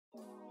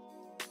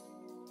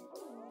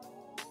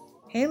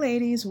Hey,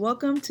 ladies,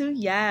 welcome to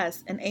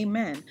Yes and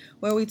Amen,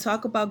 where we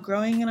talk about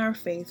growing in our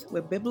faith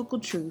with biblical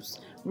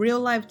truths, real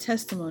life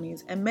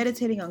testimonies, and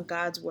meditating on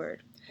God's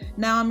Word.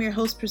 Now, I'm your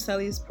host,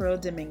 Priscelis Pearl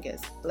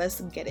Dominguez.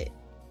 Let's get it.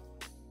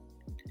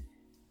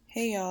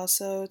 Hey, y'all.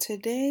 So,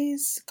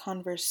 today's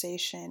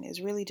conversation is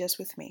really just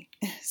with me.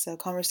 So,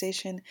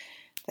 conversation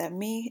that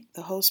me,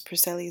 the host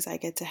Priscelis, I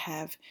get to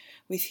have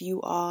with you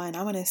all. And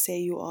I'm going to say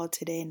you all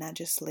today, not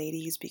just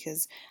ladies,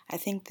 because I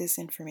think this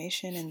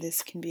information and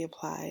this can be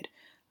applied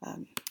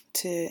um,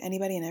 to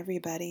anybody and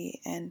everybody.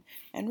 And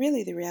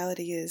really, the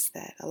reality is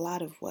that a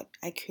lot of what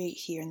I create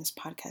here in this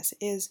podcast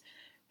is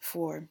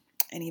for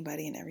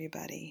anybody and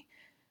everybody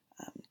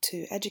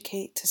to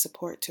educate, to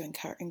support, to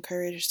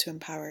encourage, to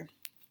empower.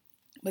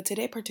 But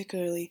today,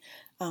 particularly,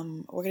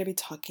 we're going to be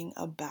talking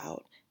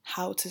about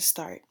how to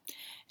start.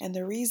 And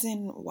the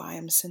reason why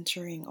I'm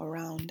centering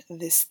around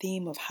this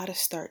theme of how to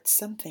start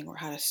something or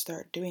how to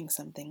start doing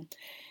something,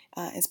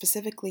 and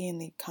specifically in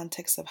the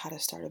context of how to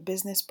start a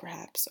business,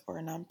 perhaps, or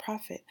a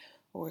nonprofit,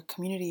 or a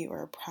community,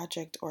 or a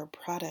project, or a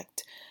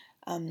product,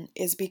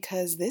 is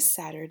because this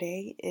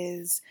Saturday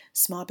is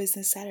Small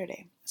Business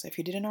Saturday. So if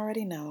you didn't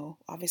already know,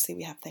 obviously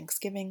we have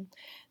Thanksgiving,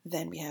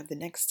 then we have the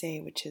next day,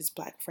 which is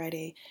Black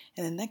Friday,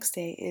 and the next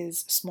day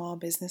is Small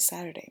Business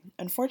Saturday.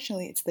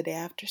 Unfortunately, it's the day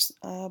after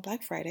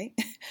Black Friday,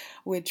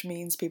 which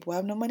means people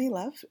have no money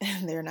left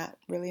and they're not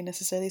really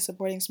necessarily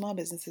supporting small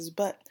businesses,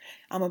 but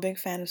I'm a big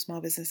fan of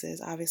small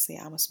businesses. Obviously,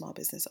 I'm a small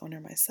business owner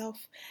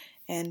myself,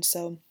 and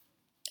so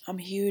I'm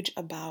huge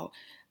about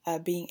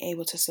being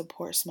able to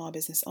support small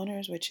business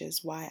owners, which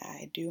is why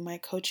I do my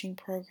coaching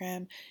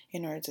program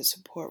in order to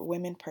support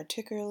women,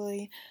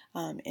 particularly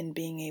in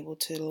being able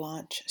to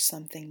launch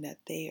something that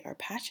they are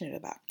passionate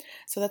about.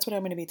 So that's what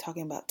I'm going to be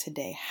talking about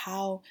today,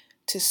 how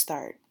to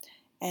start.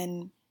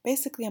 And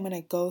basically, I'm going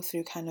to go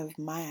through kind of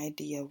my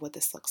idea of what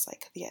this looks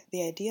like.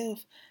 The idea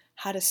of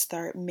how to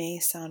start may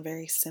sound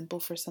very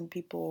simple for some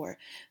people, or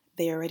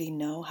they already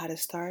know how to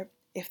start.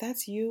 If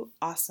that's you,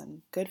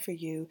 awesome, good for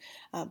you.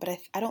 But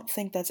I don't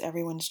think that's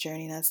everyone's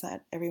journey. That's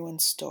not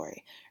everyone's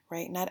story,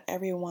 right? Not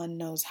everyone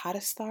knows how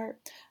to start.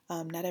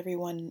 Not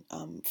everyone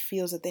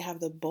feels that they have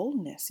the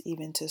boldness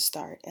even to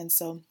start. And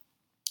so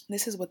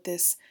this is what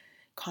this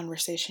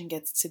conversation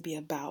gets to be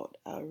about.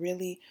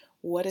 Really,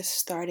 what does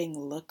starting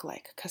look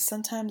like? Because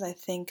sometimes I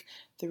think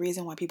the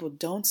reason why people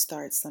don't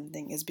start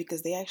something is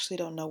because they actually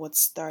don't know what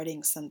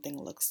starting something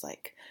looks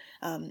like.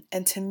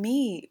 And to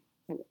me,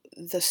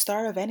 the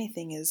start of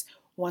anything is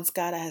once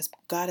God has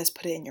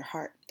put it in your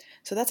heart.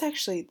 So that's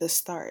actually the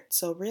start.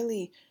 So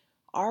really,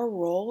 our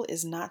role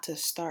is not to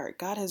start.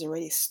 God has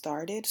already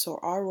started. So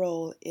our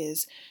role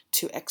is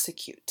to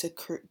execute,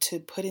 to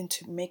put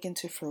into, make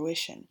into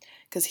fruition,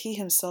 because He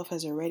Himself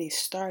has already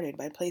started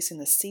by placing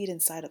the seed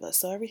inside of us.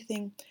 So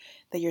everything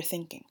that you're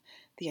thinking,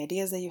 the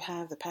ideas that you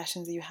have, the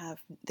passions that you have,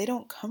 they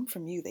don't come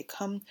from you. They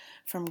come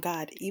from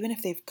God, even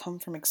if they've come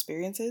from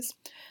experiences.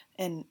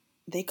 And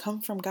they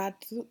come from God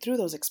through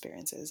those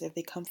experiences. If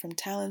they come from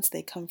talents,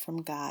 they come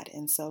from God.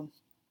 And so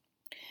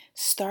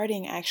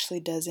starting actually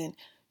doesn't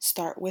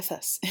start with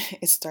us,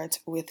 it starts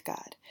with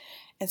God.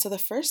 And so the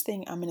first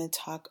thing I'm going to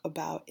talk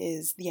about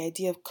is the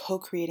idea of co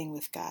creating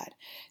with God.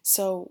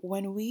 So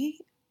when we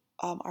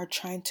are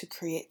trying to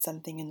create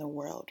something in the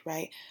world,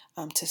 right?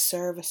 To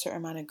serve a certain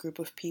amount of group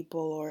of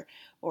people,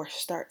 or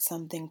start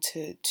something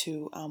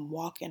to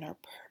walk in our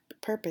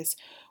purpose,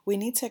 we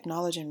need to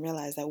acknowledge and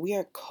realize that we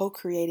are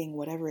co-creating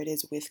whatever it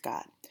is with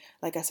God.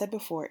 Like I said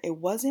before, it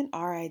wasn't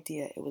our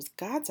idea; it was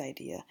God's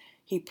idea.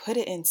 He put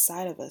it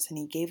inside of us, and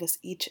He gave us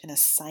each an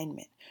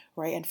assignment,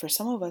 right? And for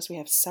some of us, we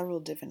have several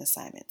different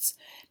assignments.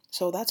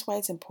 So that's why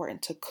it's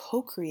important to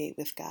co-create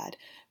with God,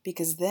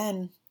 because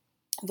then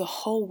the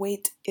whole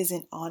weight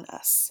isn't on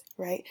us,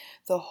 right?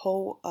 The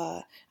whole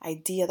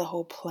idea, the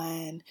whole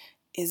plan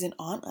isn't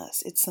on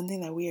us. It's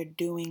something that we are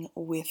doing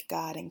with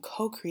God and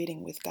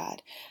co-creating with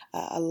God.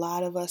 A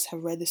lot of us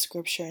have read the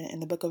scripture in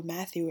the book of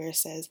Matthew where it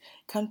says,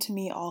 "Come to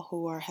me, all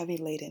who are heavy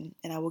laden,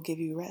 and I will give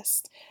you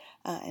rest."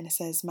 And it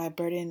says, "My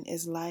burden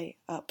is light.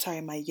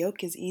 My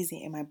yoke is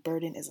easy, and my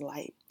burden is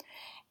light."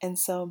 And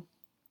so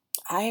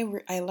I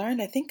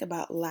learned, I think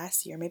about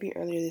last year, maybe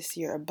earlier this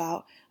year,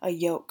 about a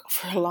yolk.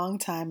 For a long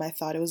time, I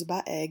thought it was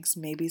about eggs.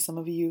 Maybe some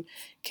of you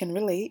can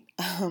relate.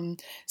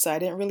 So I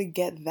didn't really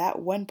get that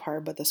one part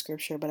about the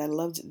scripture, but I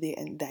loved the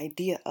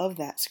idea of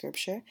that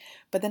scripture.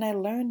 But then I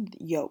learned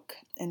yoke.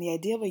 And the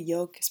idea of a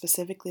yoke,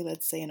 specifically,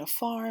 let's say in a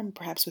farm,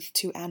 perhaps with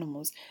two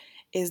animals,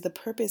 is the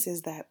purpose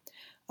is that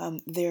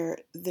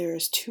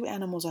there's two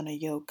animals on a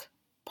yoke,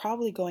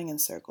 probably going in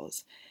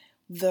circles.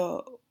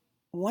 The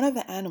one of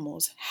the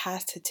animals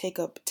has to take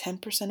up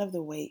 10% of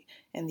the weight,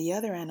 and the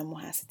other animal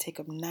has to take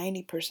up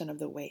 90% of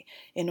the weight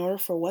in order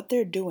for what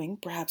they're doing,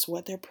 perhaps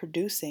what they're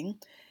producing,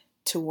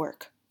 to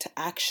work, to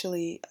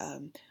actually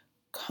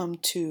come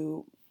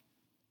to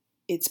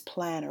its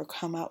plan or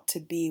come out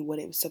to be what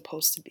it was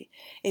supposed to be.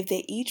 If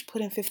they each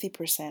put in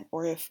 50%,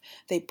 or if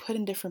they put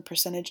in different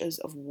percentages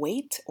of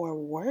weight or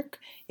work,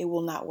 it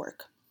will not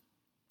work.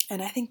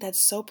 And I think that's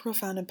so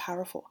profound and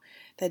powerful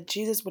that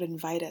Jesus would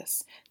invite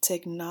us to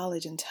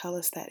acknowledge and tell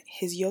us that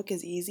his yoke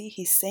is easy.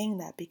 He's saying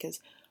that because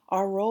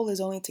our role is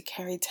only to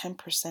carry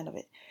 10% of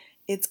it.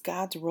 It's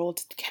God's role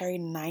to carry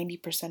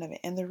 90% of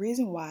it. And the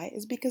reason why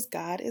is because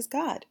God is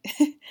God,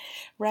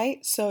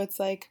 right? So it's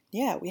like,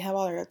 yeah, we have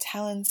all our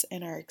talents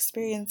and our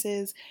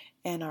experiences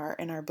and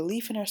our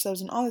belief in ourselves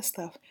and all this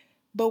stuff,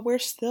 but we're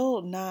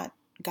still not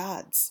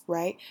God's,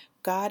 right?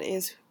 God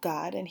is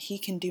God and he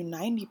can do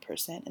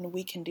 90% and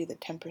we can do the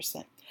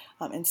 10%.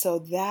 And so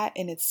that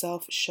in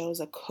itself shows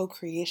a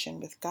co-creation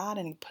with God,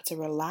 and he puts a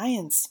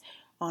reliance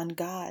on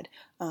God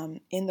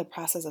in the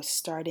process of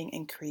starting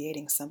and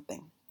creating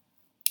something.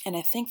 And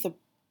I think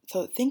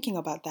so thinking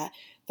about that,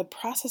 the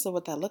process of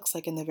what that looks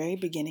like in the very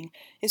beginning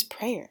is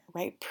prayer,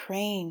 right?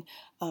 Praying,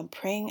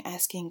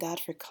 asking God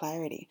for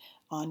clarity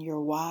on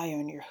your why,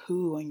 on your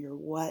who, on your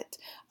what,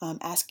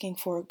 asking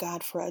for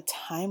God for a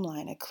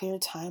timeline, a clear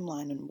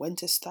timeline on when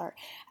to start,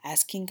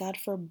 asking God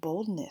for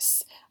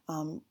boldness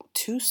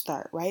to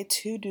start, right?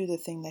 To do the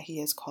thing that he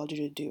has called you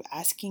to do,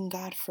 asking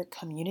God for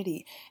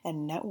community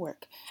and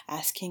network,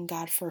 asking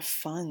God for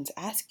funds,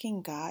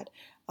 asking God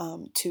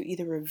to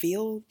either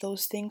reveal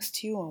those things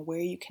to you and where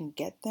you can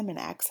get them and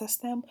access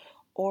them,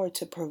 or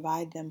to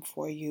provide them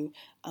for you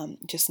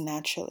just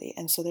naturally.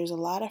 And so there's a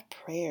lot of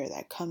prayer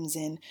that comes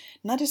in,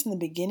 not just in the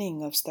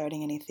beginning of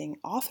starting anything,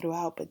 all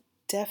throughout, but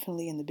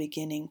definitely in the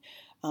beginning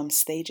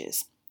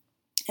stages.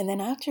 And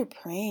then after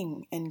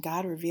praying and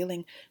God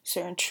revealing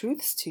certain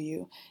truths to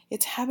you,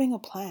 it's having a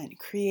plan,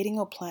 creating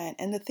a plan.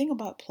 And the thing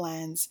about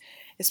plans,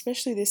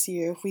 especially this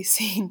year, if we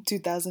see in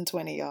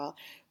 2020, y'all,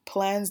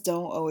 plans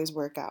don't always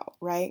work out,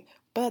 right?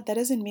 But that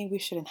doesn't mean we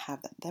shouldn't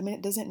have them.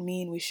 It doesn't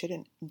mean we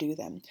shouldn't do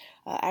them.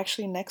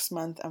 Actually, next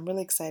month, I'm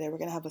really excited. We're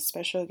going to have a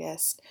special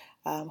guest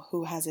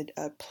who has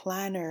a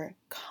planner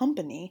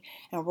company,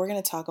 and we're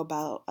going to talk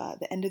about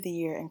the end of the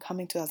year and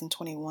coming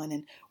 2021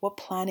 and what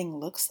planning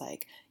looks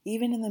like,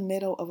 even in the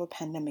middle of a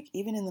pandemic,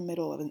 even in the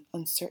middle of an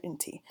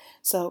uncertainty.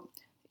 So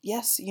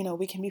yes,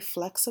 we can be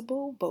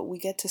flexible, but we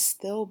get to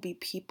still be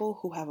people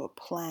who have a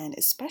plan,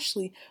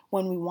 especially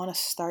when we want to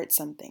start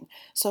something.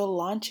 So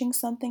launching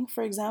something,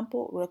 for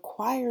example,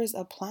 requires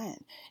a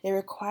plan. It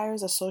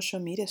requires a social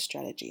media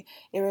strategy.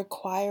 It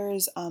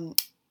requires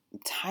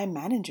time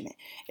management.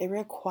 It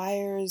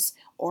requires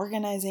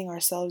organizing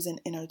ourselves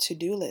in our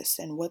to-do list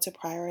and what's a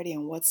priority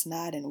and what's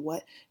not, and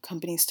what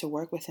companies to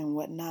work with and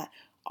what not.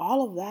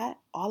 All of that,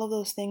 all of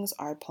those things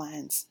are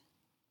plans.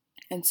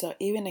 And so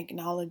even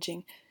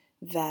acknowledging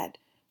that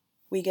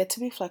we get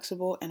to be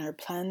flexible and our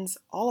plans,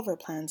 all of our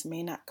plans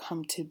may not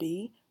come to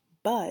be,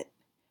 but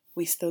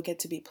we still get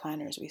to be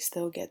planners. We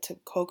still get to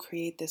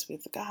co-create this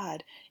with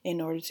God in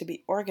order to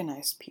be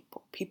organized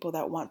people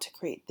that want to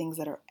create things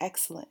that are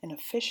excellent and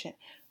efficient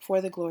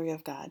for the glory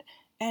of God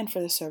and for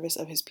the service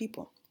of his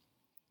people.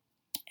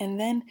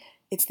 And then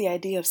it's the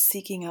idea of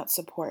seeking out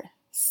support.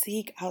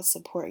 Seek out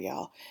support,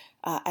 y'all.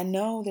 I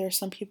know there are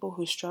some people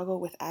who struggle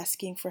with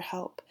asking for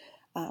help.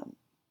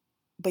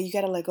 But you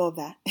got to let go of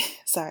that.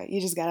 Sorry, you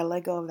just got to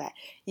let go of that.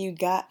 You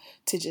got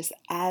to just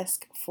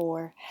ask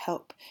for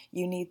help.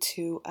 You need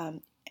to,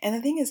 and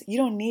the thing is, you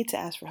don't need to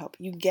ask for help.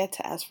 You get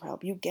to ask for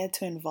help. You get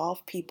to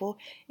involve people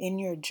in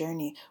your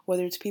journey,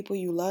 whether it's people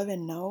you love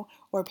and know,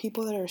 or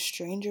people that are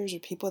strangers, or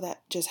people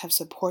that just have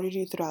supported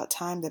you throughout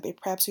time that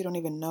perhaps you don't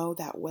even know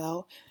that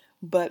well.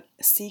 But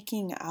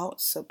seeking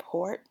out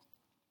support,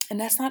 and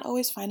that's not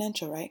always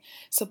financial, right?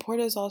 Support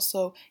is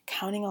also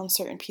counting on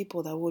certain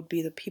people that would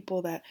be the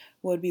people that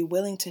would be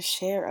willing to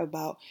share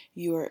about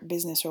your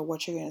business or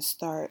what you're going to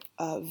start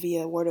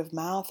via word of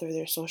mouth or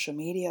their social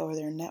media or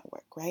their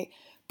network, right?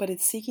 But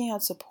it's seeking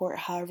out support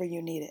however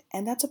you need it.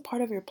 And that's a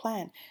part of your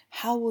plan.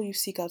 How will you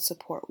seek out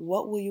support?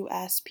 What will you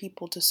ask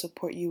people to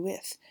support you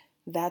with?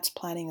 That's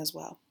planning as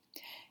well.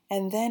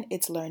 And then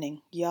it's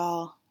learning.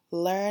 Y'all,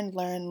 learn,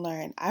 learn,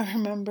 learn. I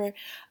remember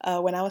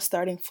when I was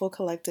starting Full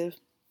Collective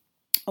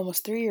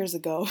almost 3 years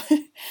ago,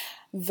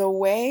 the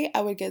way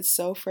I would get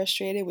so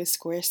frustrated with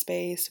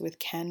Squarespace, with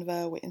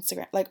Canva, with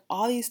Instagram, like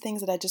all these things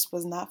that I just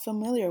was not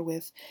familiar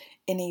with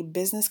in a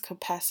business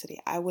capacity.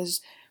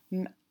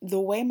 The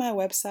way my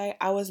website,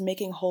 I was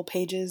making whole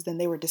pages, then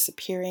they were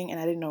disappearing and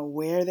I didn't know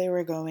where they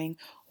were going,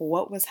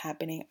 what was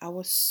happening. I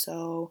was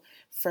so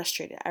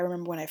frustrated. I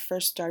remember when I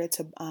first started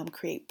to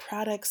create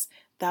products,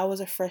 that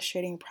was a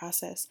frustrating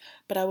process,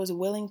 but I was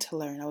willing to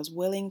learn. I was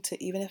willing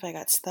to, even if I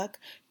got stuck,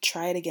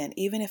 try it again.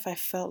 Even if I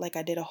felt like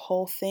I did a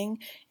whole thing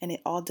and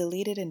it all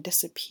deleted and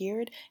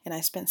disappeared and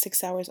I spent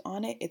 6 hours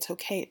on it, it's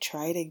okay,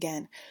 try it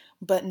again.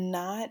 But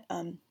not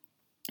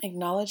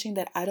acknowledging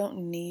that I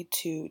don't need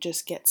to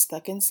just get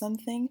stuck in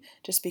something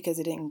just because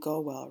it didn't go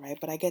well, right?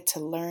 But I get to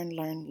learn,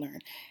 learn,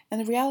 learn.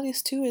 And the reality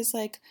is too is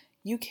like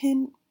you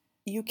can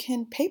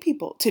pay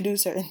people to do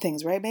certain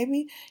things, right?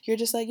 Maybe you're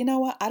just like, you know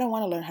what? I don't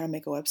want to learn how to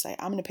make a website.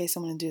 I'm going to pay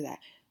someone to do that.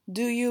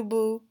 Do you,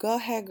 boo? Go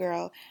ahead,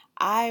 girl.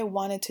 I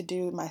wanted to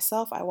do it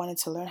myself. I wanted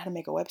to learn how to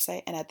make a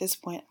website. And at this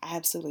point, I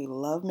absolutely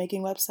love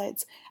making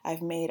websites.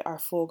 I've made our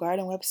Full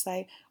Garden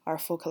website, our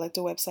Full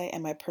Collective website,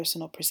 and my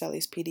personal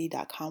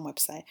PriscellisPD.com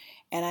website.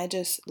 And I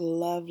just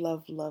love,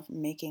 love, love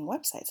making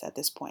websites at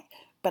this point.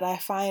 But I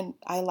find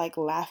I like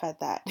laugh at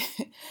that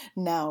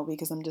now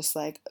because I'm just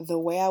like, the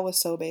way I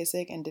was so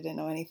basic and didn't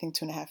know anything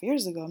 2.5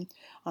 years ago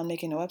on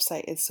making a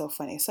website, it's so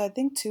funny. So I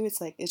think too, it's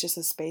like, it's just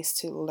a space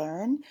to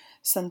learn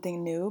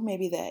something new,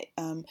 maybe that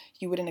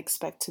you wouldn't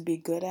expect to be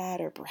good at,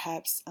 or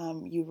perhaps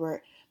you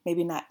were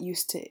maybe not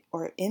used to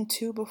or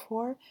into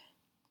before.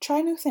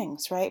 Try new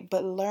things, right?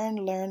 But learn,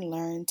 learn,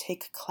 learn,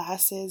 take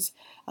classes.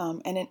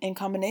 And in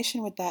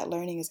combination with that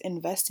learning is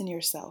invest in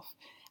yourself.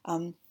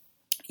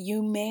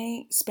 You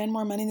may spend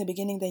more money in the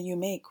beginning than you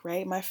make,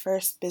 right? My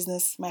first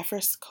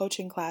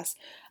coaching class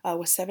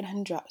was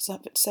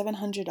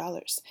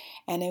 $700.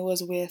 And it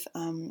was with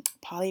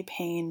Polly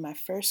Payne, my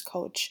first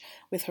coach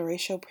with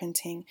Horatio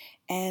Printing.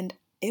 And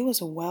it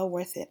was well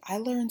worth it. I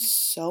learned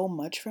so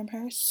much from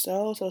her,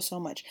 so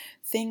much.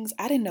 Things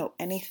I didn't know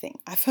anything.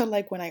 I felt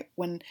like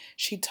when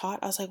she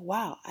taught, I was like,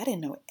 wow, I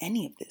didn't know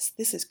any of this.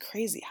 This is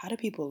crazy. How do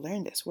people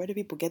learn this? Where do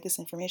people get this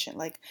information?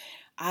 Like,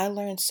 I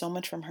learned so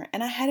much from her,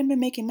 and I hadn't been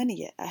making money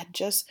yet. I had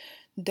just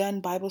done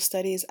Bible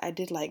studies. I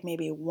did like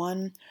maybe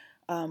one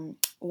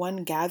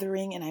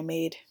gathering, and I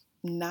made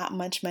not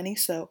much money.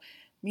 So,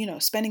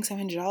 spending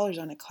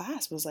 $700 on a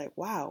class was like,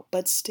 wow.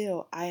 But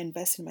still, I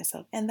invested in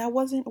myself, and that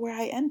wasn't where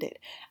I ended.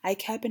 I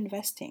kept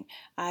investing.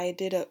 I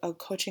did a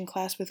coaching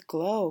class with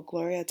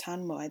Gloria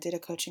Tanmo. I did a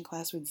coaching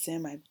class with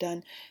Zim. I've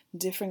done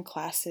different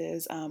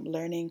classes,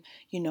 learning,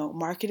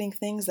 marketing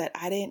things that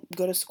I didn't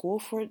go to school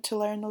for to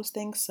learn those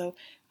things. So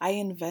I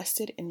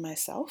invested in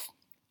myself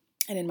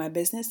and in my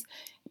business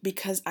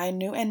because I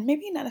knew, and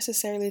maybe not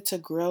necessarily to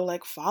grow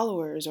like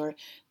followers or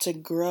to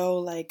grow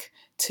like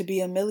to be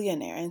a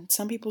millionaire. And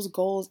some people's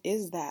goals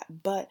is that,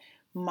 but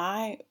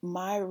my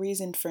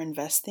reason for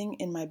investing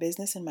in my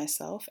business and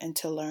myself and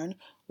to learn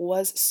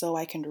was so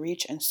I can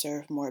reach and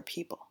serve more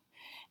people.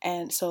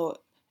 And so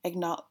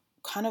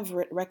kind of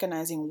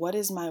recognizing what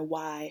is my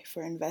why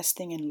for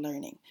investing and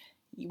learning.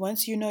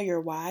 Once you know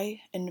your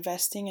why,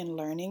 investing and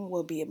learning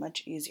will be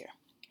much easier.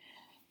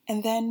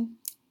 And then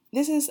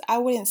this is, I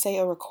wouldn't say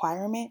a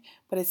requirement,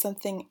 but it's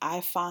something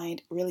I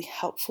find really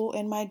helpful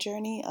in my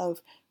journey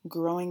of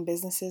growing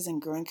businesses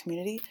and growing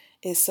community,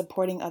 is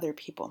supporting other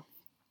people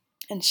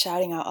and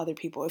shouting out other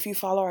people. If you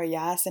follow our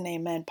Yas and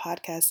Amen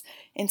podcast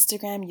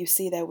Instagram, you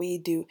see that we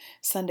do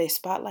Sunday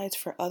spotlights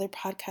for other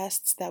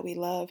podcasts that we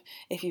love.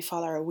 If you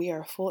follow our We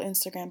Are Full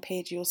Instagram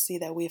page, you'll see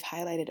that we've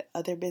highlighted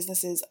other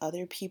businesses,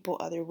 other people,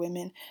 other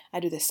women. I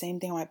do the same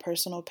thing on my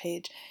personal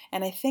page.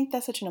 And I think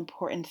that's such an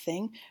important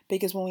thing,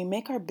 because when we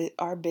make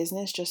our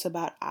business just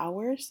about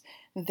ours,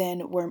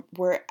 then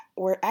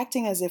we're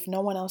acting as if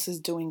no one else is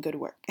doing good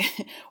work.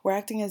 We're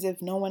acting as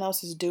if no one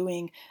else is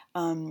doing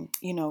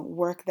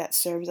work that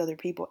serves other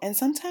people. And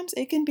sometimes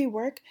it can be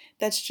work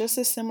that's just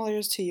as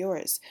similar to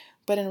yours.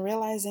 But in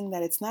realizing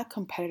that it's not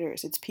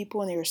competitors, it's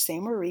people in your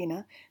same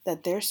arena,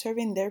 that they're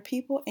serving their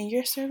people and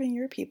you're serving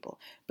your people,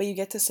 but you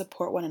get to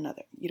support one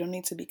another. You don't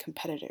need to be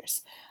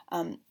competitors.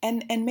 And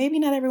maybe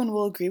not everyone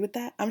will agree with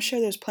that. I'm sure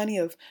there's plenty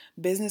of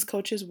business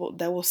coaches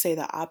that will say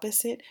the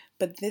opposite,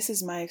 but this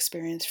is my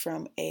experience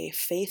from a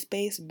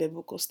faith-based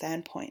biblical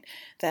standpoint,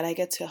 that I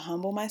get to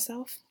humble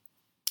myself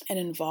and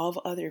involve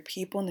other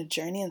people in the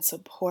journey and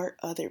support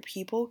other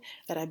people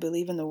that I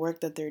believe in the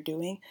work that they're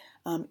doing,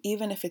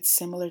 even if it's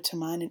similar to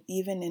mine, and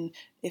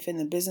if in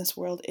the business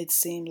world it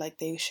seemed like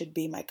they should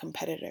be my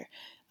competitor.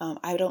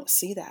 I don't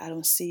see that. I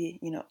don't see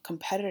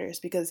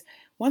competitors, because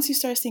once you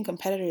start seeing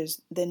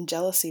competitors, then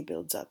jealousy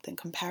builds up, then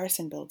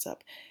comparison builds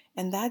up,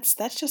 and that's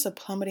just a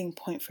plummeting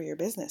point for your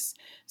business.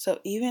 So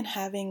even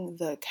having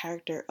the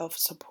character of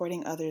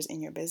supporting others in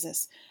your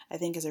business, I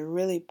think, is a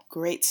really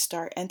great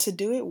start, and to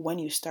do it when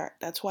you start.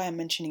 That's why I'm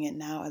mentioning it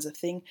now as a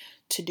thing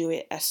to do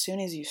it as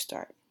soon as you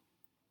start.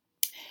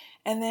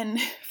 And then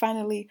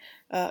finally,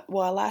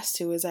 last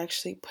two is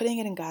actually putting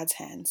it in God's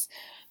hands.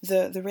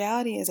 The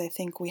reality is, I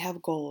think we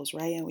have goals,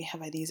 right? And we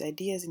have these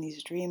ideas and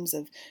these dreams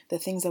of the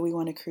things that we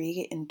want to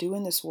create and do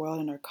in this world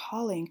and our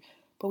calling,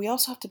 but we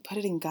also have to put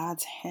it in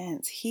God's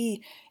hands.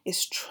 He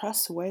is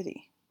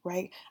trustworthy,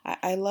 right?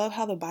 I love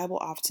how the Bible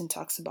often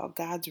talks about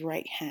God's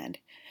right hand,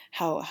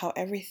 how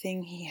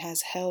everything he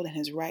has held in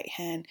his right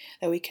hand,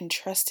 that we can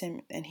trust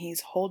him and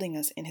he's holding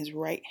us in his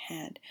right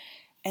hand.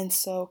 And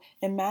so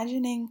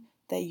imagining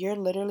that you're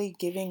literally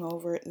giving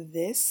over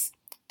this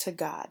to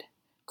God,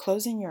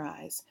 closing your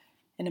eyes,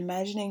 and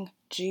imagining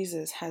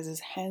Jesus has his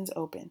hands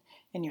open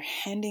and you're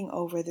handing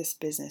over this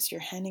business,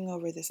 you're handing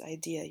over this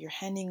idea, you're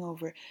handing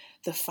over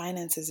the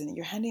finances in it,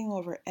 you're handing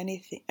over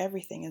anything,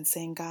 everything, and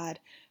saying, God,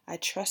 I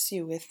trust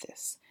you with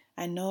this.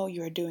 I know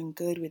you are doing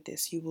good with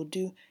this. You will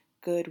do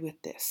good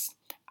with this.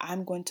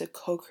 I'm going to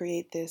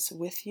co-create this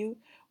with you,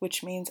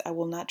 which means I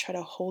will not try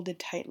to hold it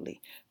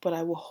tightly, but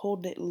I will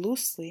hold it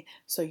loosely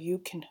so you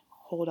can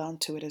hold on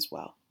to it as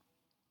well.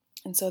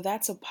 And so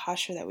that's a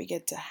posture that we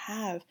get to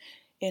have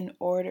in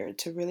order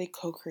to really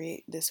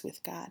co-create this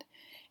with God.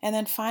 And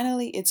then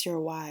finally, it's your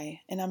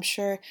why. And I'm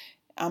sure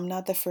I'm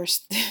not the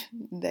first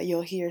that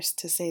you'll hear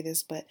to say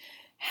this, but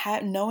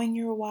Knowing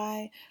your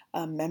why,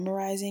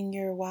 memorizing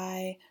your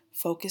why,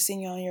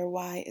 focusing on your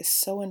why is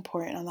so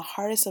important. On the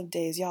hardest of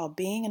days, y'all,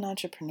 being an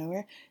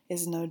entrepreneur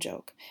is no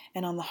joke.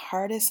 And on the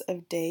hardest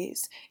of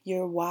days,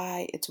 your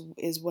why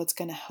is what's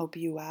going to help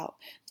you out.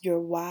 Your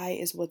why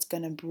is what's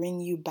going to bring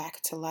you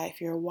back to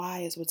life. Your why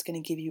is what's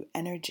going to give you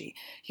energy.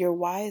 Your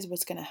why is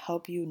what's going to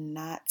help you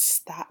not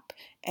stop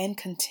and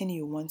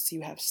continue once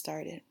you have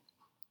started.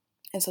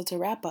 And so to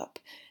wrap up,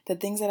 the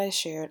things that I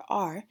shared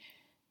are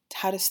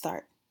how to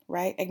start,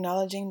 right?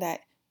 Acknowledging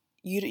that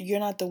you're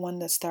not the one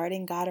that's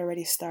starting. God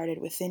already started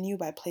within you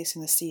by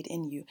placing the seed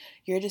in you.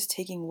 You're just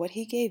taking what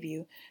He gave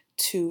you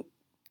to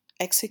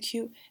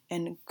execute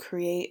and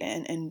create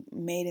and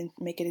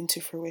make it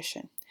into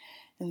fruition.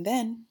 And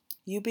then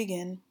you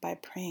begin by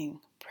praying.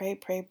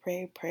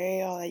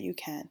 Pray all that you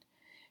can.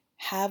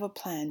 Have a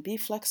plan. Be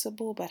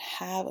flexible, but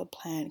have a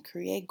plan.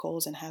 Create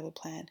goals and have a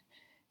plan.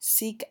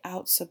 Seek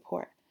out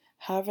support,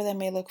 however that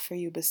may look for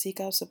you, but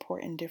seek out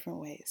support in different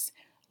ways.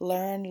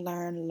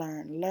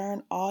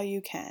 Learn all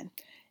you can.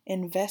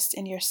 Invest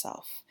in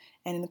yourself.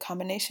 And in the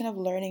combination of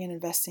learning and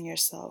investing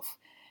yourself,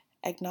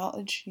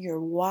 acknowledge your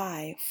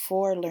why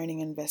for learning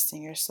and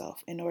investing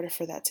yourself in order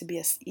for that to be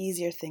an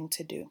easier thing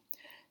to do.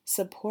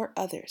 Support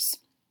others.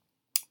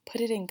 Put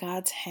it in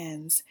God's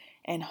hands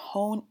and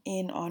hone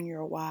in on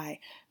your why.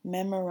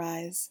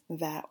 Memorize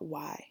that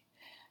why.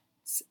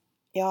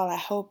 Y'all, I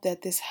hope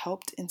that this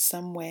helped in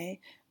some way.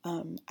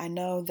 I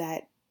know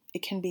that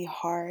it can be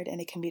hard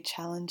and it can be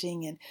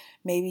challenging, and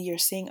maybe you're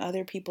seeing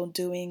other people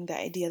doing the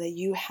idea that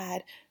you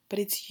had, but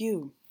it's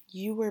you.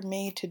 You were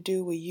made to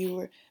do what you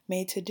were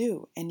made to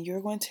do, and you're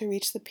going to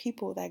reach the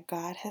people that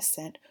God has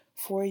sent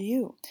for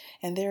you.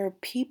 And there are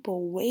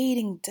people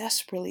waiting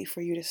desperately for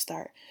you to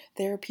start.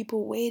 There are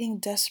people waiting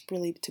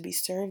desperately to be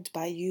served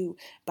by you,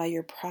 by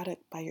your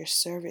product, by your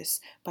service,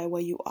 by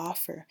what you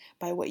offer,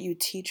 by what you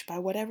teach, by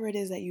whatever it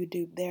is that you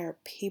do. There are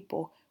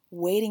people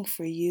waiting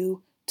for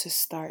you to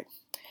start.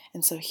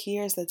 And so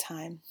here's the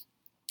time.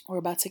 We're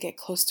about to get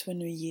close to a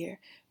new year.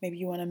 Maybe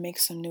you want to make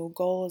some new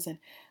goals and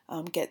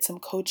get some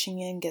coaching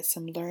in, get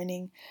some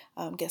learning,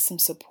 get some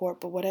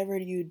support. But whatever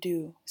you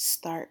do,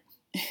 start.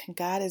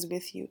 God is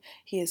with you.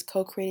 He is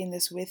co-creating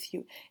this with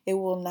you. It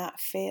will not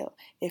fail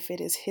if it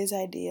is His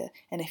idea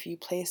and if you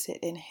place it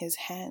in His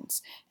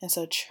hands. And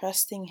so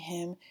trusting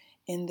Him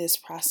in this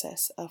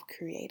process of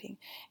creating.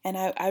 And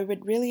I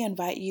would really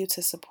invite you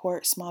to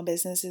support small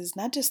businesses,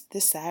 not just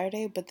this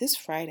Saturday, but this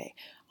Friday.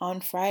 On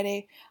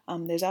Friday,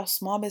 there's our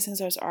small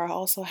businesses are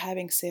also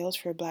having sales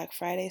for Black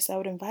Friday. So I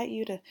would invite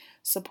you to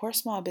support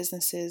small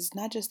businesses,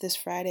 not just this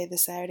Friday,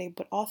 this Saturday,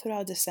 but all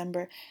throughout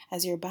December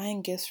as you're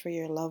buying gifts for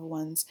your loved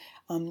ones.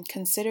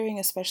 Considering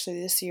especially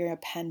this year a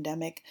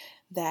pandemic,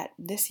 that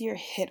this year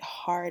hit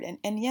hard.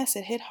 And yes,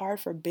 it hit hard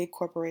for big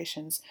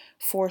corporations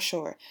for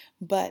sure.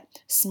 But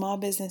small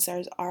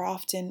businesses are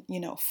often,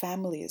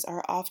 families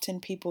are often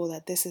people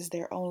that this is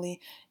their only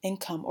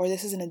income, or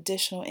this is an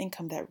additional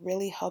income that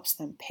really helps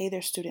them pay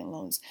their student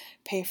loans,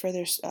 pay for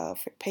their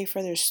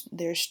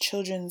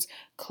children's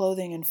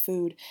clothing and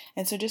food.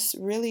 And so just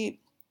really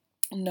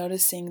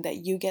noticing that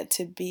you get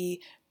to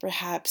be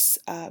perhaps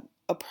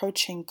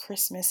approaching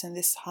Christmas and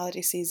this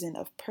holiday season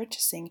of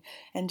purchasing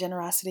and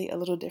generosity a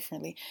little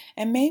differently.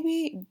 And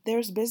maybe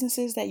there's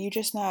businesses that you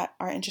just not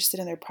are interested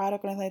in their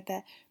product or anything like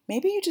that.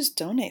 Maybe you just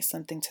donate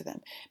something to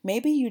them.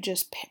 Maybe you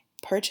just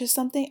purchase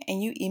something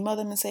and you email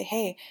them and say,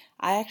 hey,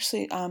 I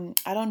actually I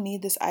don't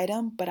need this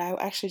item, but I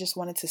actually just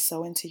wanted to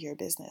sow into your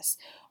business.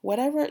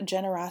 Whatever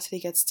generosity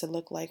gets to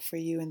look like for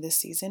you in this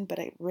season, but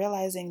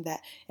realizing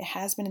that it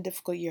has been a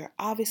difficult year,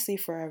 obviously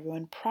for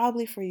everyone,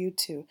 probably for you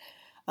too.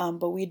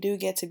 But we do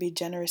get to be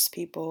generous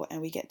people,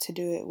 and we get to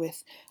do it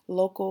with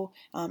local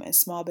and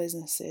small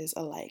businesses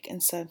alike.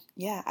 And so,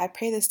 yeah, I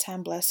pray this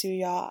time bless you,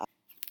 y'all.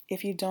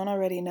 If you don't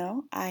already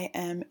know, I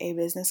am a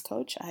business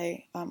coach.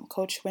 I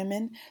coach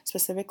women,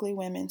 specifically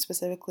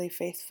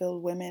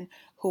faith-filled women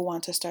who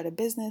want to start a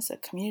business, a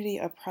community,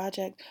 a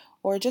project,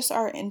 or just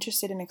are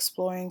interested in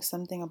exploring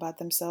something about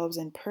themselves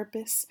and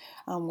purpose,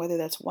 whether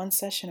that's 1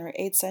 session or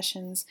 8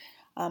 sessions.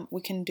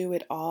 We can do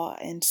it all.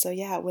 And so,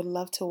 yeah, I would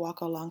love to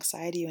walk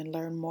alongside you and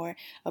learn more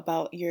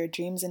about your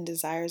dreams and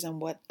desires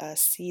and what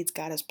seeds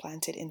God has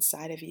planted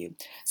inside of you.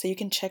 So you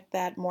can check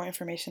that more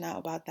information out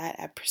about that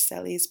at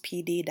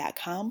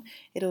Priscelli'sPD.com.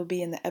 It'll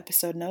be in the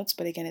episode notes,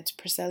 but again, it's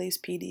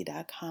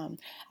Priscelli'sPD.com.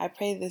 I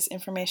pray this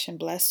information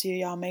bless you,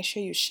 y'all. Make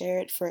sure you share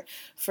it for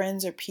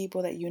friends or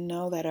people that you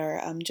know that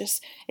are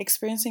just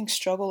experiencing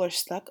struggle or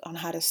stuck on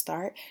how to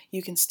start.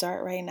 You can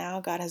start right now.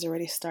 God has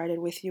already started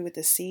with you with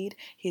the seed.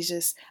 He's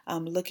just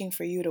looking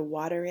for you to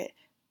water it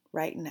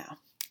right now.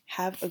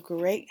 Have a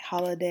great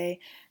holiday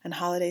and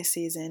holiday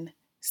season.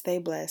 Stay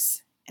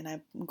blessed, and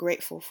I'm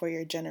grateful for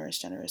your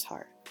generous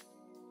heart.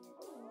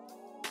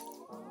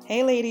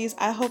 Hey ladies,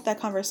 I hope that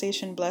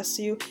conversation blessed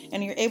you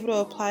and you're able to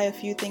apply a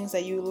few things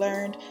that you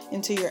learned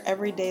into your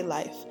everyday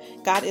life.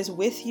 God is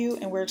with you,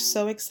 and we're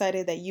so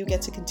excited that you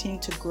get to continue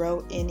to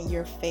grow in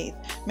your faith.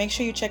 Make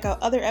sure you check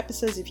out other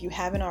episodes if you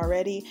haven't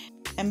already.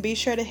 And be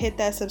sure to hit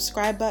that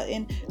subscribe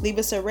button, leave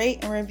us a rate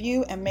and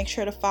review, and make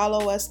sure to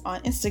follow us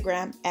on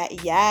Instagram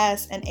at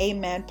Yes and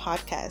Amen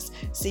Podcast.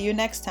 See you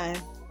next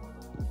time.